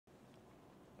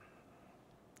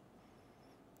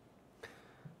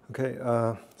Okay,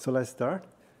 so let's start.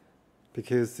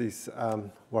 Because it's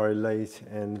very late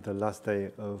and the last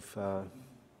day of the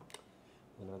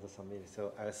summit,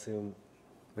 so I assume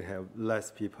we have less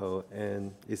people,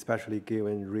 and especially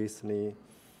given recently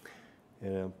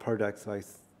products like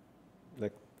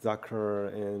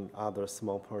Zaqar and other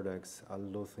small products are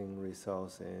losing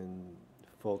resource and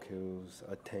focus,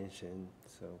 attention.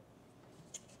 So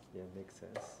yeah, makes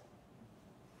sense.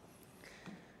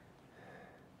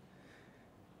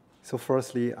 So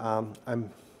firstly, I'm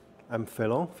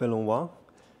Felon Wang.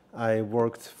 I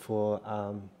worked for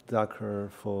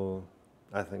Zaqar for,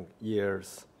 I think,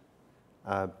 years.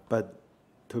 But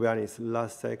to be honest,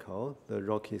 last cycle, the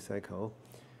Rocky cycle,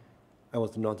 I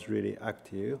was not really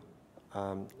active.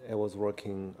 I was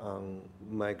working on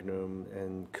Magnum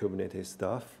and Kubernetes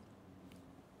stuff.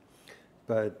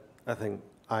 But I think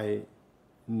I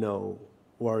know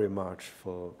very much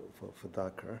for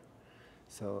Zaqar.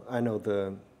 So I know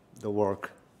the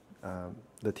work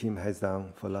the team has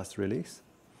done for last release.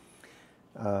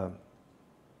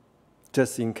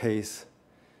 Just in case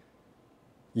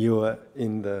you are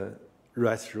in the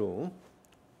restroom,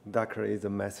 Zaqar is a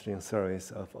messaging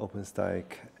service of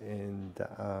OpenStack, and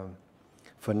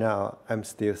for now, I'm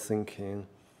still thinking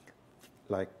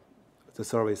like the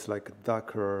service like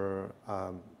Zaqar,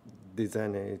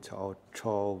 Designate, or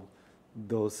Trove,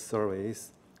 those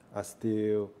services are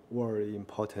still very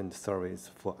important service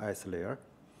for S layer,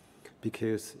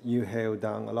 because you have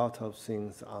done a lot of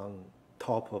things on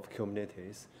top of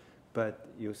Kubernetes, but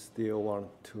you still want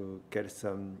to get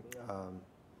some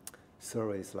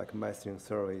service like messaging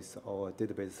service or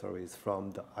database service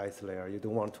from the S layer. You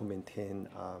don't want to maintain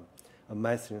a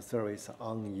messaging service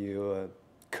on your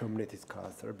Kubernetes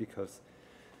cluster because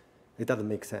it doesn't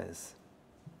make sense.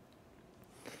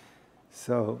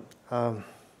 So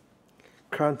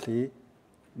currently,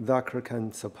 Zaqar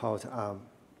can support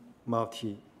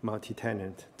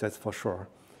multi-tenant, that's for sure.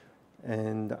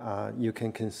 And you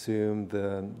can consume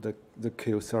the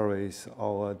queue service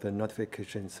or the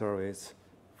notification service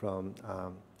from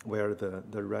where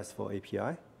the RESTful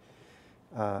API.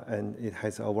 And it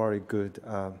has a very good,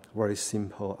 very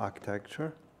simple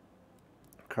architecture.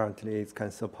 Currently, it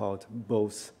can support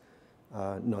both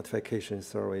notification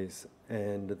service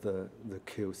and the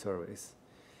queue service.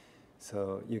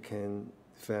 So you can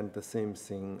find the same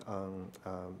thing on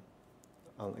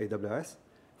AWS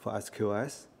for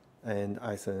SQS and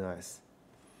SNS.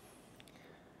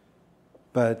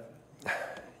 But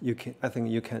I think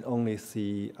you can only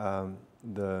see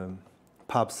the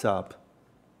pops up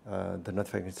the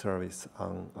notification service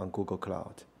on Google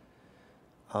Cloud.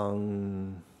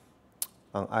 On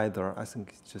either, I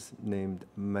think it's just named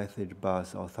message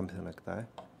bus or something like that,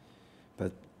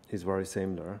 but it's very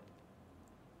similar.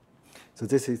 So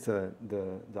this is the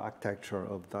architecture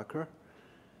of Zaqar.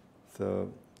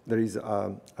 So there is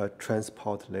a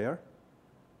transport layer.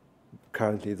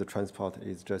 Currently, the transport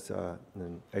is just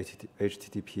an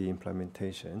HTTP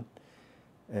implementation.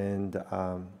 And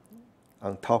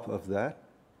on top of that,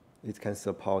 it can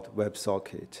support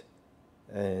WebSocket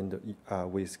and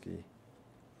Whiskey.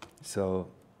 So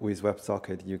with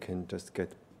WebSocket, you can just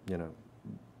get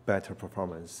better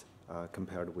performance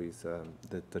compared with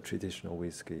the traditional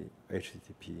Whiskey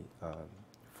HTTP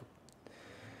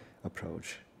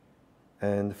approach.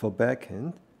 And for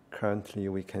backend, currently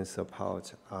we can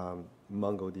support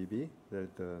MongoDB,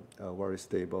 the very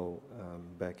stable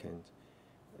backend,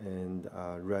 and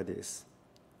Redis.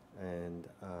 And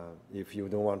if you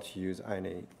don't want to use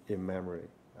any in-memory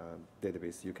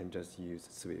database, you can just use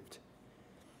Swift.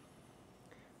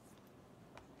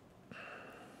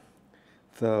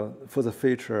 So for the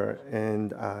feature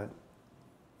and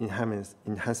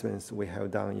enhancements we have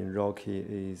done in Rocky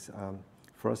is,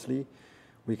 firstly,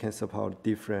 we can support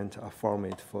different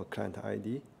format for client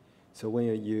ID. So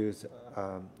when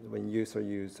user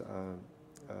use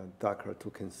Zaqar to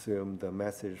consume the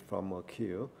message from a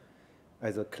queue,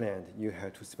 as a client, you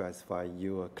have to specify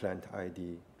your client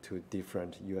ID to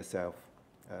different yourself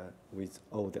with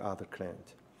all the other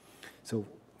clients. So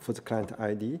for the client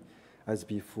ID, as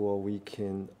before, we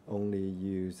can only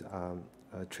use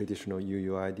a traditional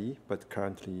UUID, but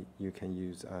currently you can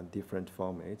use a different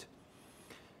format.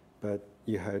 But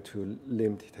you have to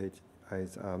limit it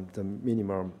as the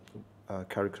minimum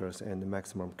characters and the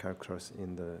maximum characters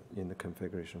in the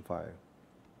configuration file.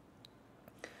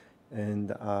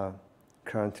 And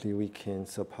currently, we can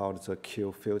support the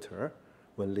queue filter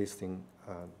when listing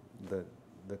the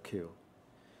queue.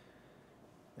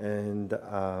 And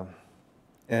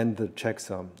the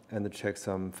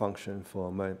checksum function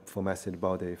for message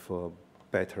body for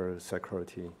better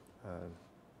security.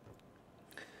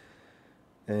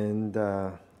 And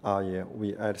Yeah,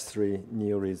 we add 3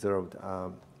 new reserved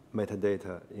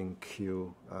metadata in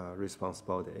queue response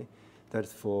body.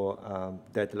 That's for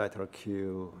dead letter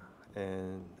queue,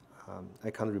 and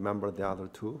I can't remember the other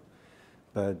 2.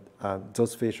 But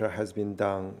those features has been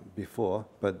done before,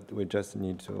 but we just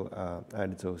need to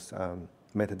add those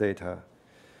metadata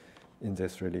in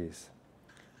this release.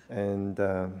 And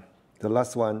the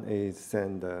last one is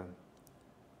send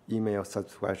email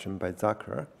subscription by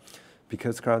Zaqar,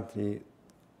 because currently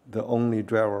the only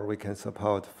driver we can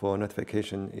support for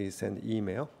notification is send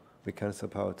email. We can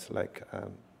support like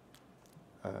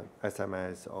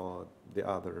SMS or the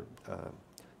other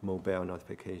mobile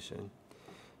notification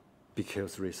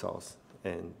because resource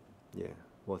and yeah,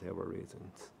 whatever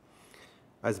reasons.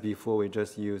 As before, we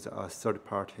just use a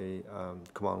third-party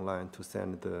command line to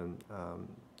send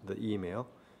the email,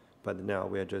 but now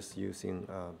we are just using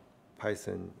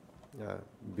Python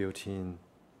built-in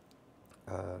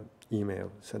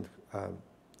email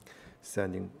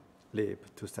sending lib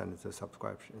to send the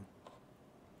subscription.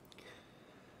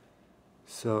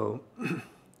 So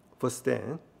for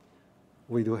Stan,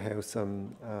 we do have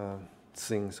some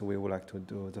things we would like to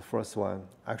do. The first one,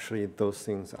 actually those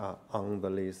things are on the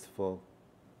list for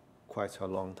quite a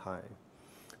long time.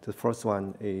 The first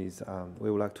one is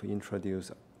we would like to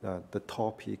introduce the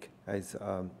topic as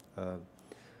a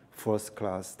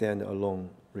first-class standalone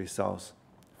resource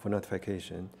for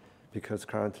notification, because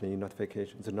currently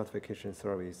the notification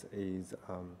service is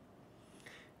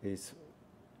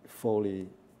fully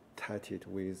tied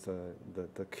with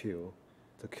the queue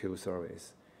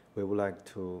service. We would like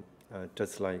to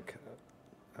just like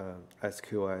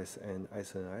SQS and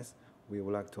SNS, we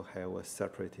would like to have a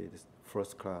separated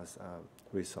first-class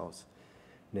resource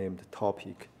named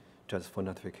topic just for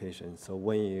notification. So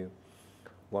when you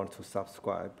want to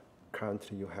subscribe,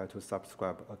 currently you have to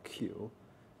subscribe a queue,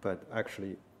 but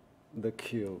actually the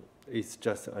queue is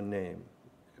just a name.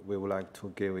 We would like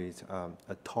to give it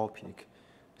a topic.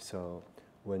 So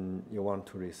when you want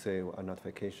to receive a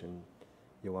notification,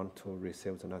 you want to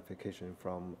receive the notification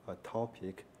from a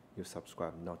topic, you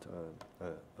subscribe, not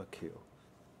a queue.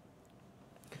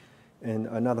 And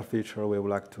another feature we would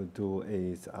like to do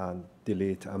is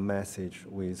delete a message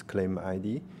with claim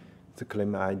ID. The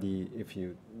claim ID, if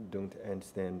you don't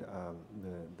understand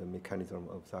the mechanism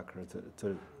of Zaqar,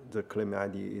 the claim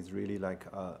ID is really like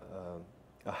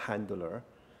a handler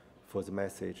for the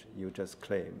message you just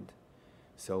claimed.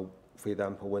 So for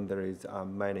example, when there is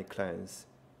many clients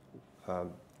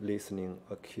listening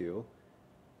a queue,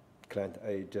 client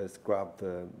A just grab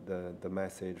the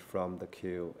message from the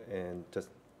queue and just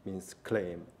means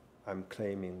claim. I'm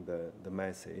claiming the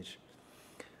message.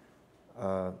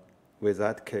 With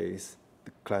that case,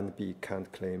 the client B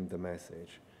can't claim the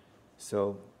message.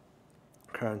 So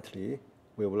currently,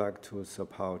 we would like to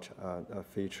support a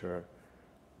feature.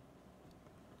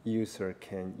 User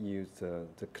can use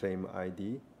the claim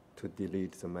ID to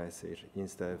delete the message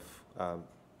instead of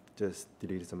just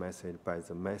delete the message by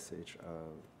the message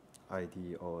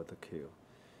ID or the queue.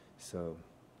 So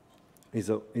it's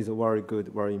a very good,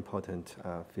 very important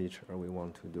feature we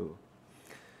want to do.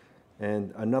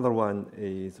 And another one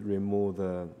is remove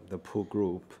the pull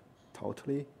group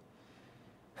totally.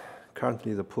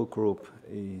 Currently, the pull group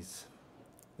is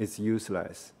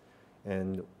useless,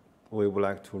 and we would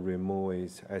like to remove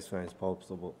it as soon as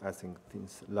possible. I think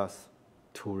these last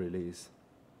 2 releases.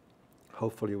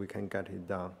 Hopefully, we can get it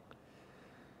done.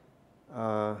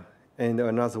 And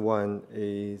another one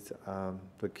is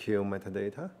the queue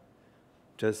metadata.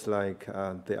 Just like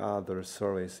the other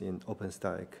service in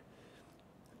OpenStack,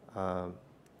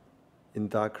 in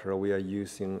Zaqar, we are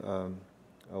using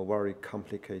a very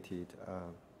complicated,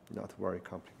 not very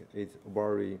complicated, it's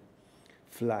very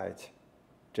flat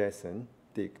JSON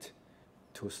dict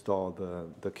to store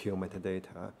the queue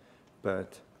metadata.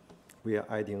 But we are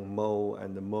adding more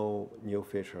and more new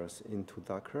features into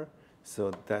Zaqar,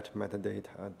 so that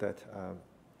metadata, that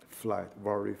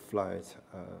very flat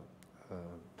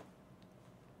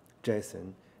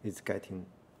JSON is getting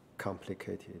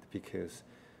complicated because,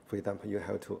 for example, you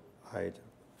have to add,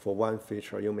 for one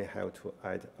feature, you may have to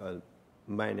add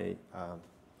many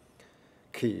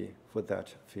key for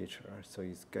that feature, so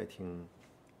it's getting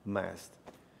masked.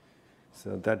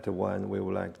 So that's the one we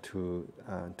would like to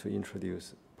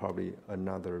introduce, probably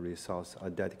another resource, a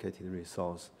dedicated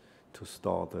resource to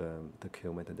store the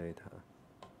queue metadata.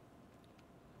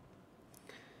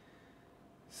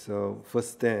 So for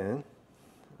Stan,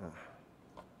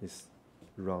 it's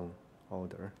wrong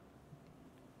order.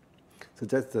 So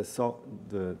that's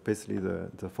basically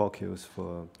the focus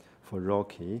for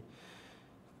Rocky.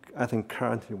 I think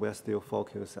currently we're still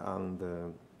focused on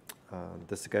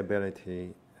the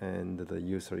scalability and the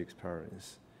user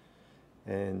experience.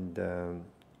 And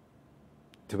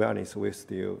to be honest, we're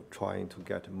still trying to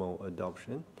get more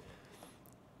adoption.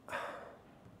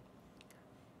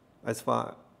 As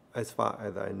far as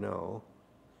I know,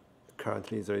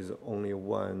 currently there is only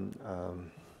one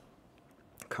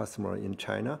customer in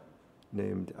China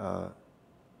named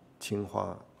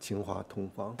Tsinghua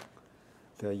Tongfang.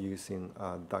 They're using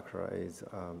Zaqar as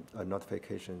a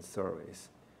notification service.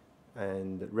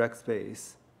 And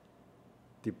Rackspace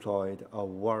deployed a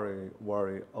very,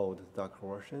 very old Zaqar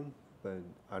version, but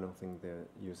I don't think they're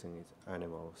using it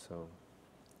anymore, so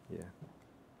yeah.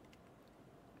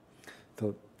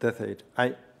 So that's it.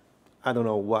 I don't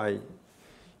know why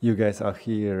you guys are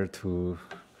here to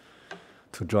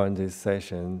join this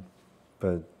session,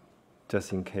 but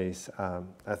just in case,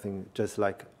 I think just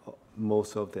like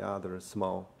most of the other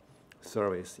small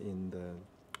service in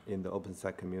the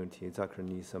OpenStack community, Zaqar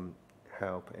needs some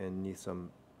help and needs some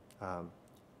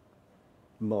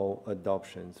more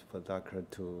adoptions for Zaqar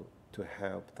to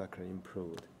help Zaqar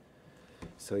improve.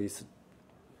 So it's,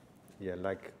 yeah,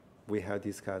 like we have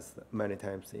discussed many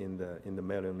times in the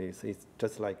mailing list, it's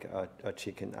just like a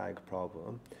chicken egg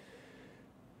problem.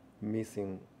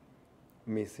 Missing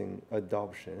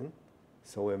adoption,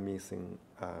 so we're missing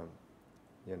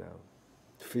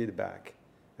feedback,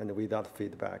 and without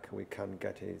feedback we can't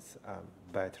get it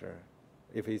better.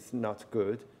 If it's not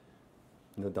good,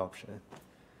 no adoption.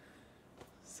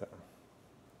 So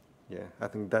yeah, I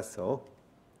think that's all.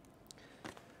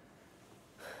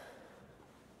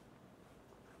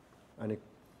 Any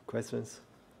questions?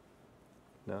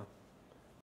 No?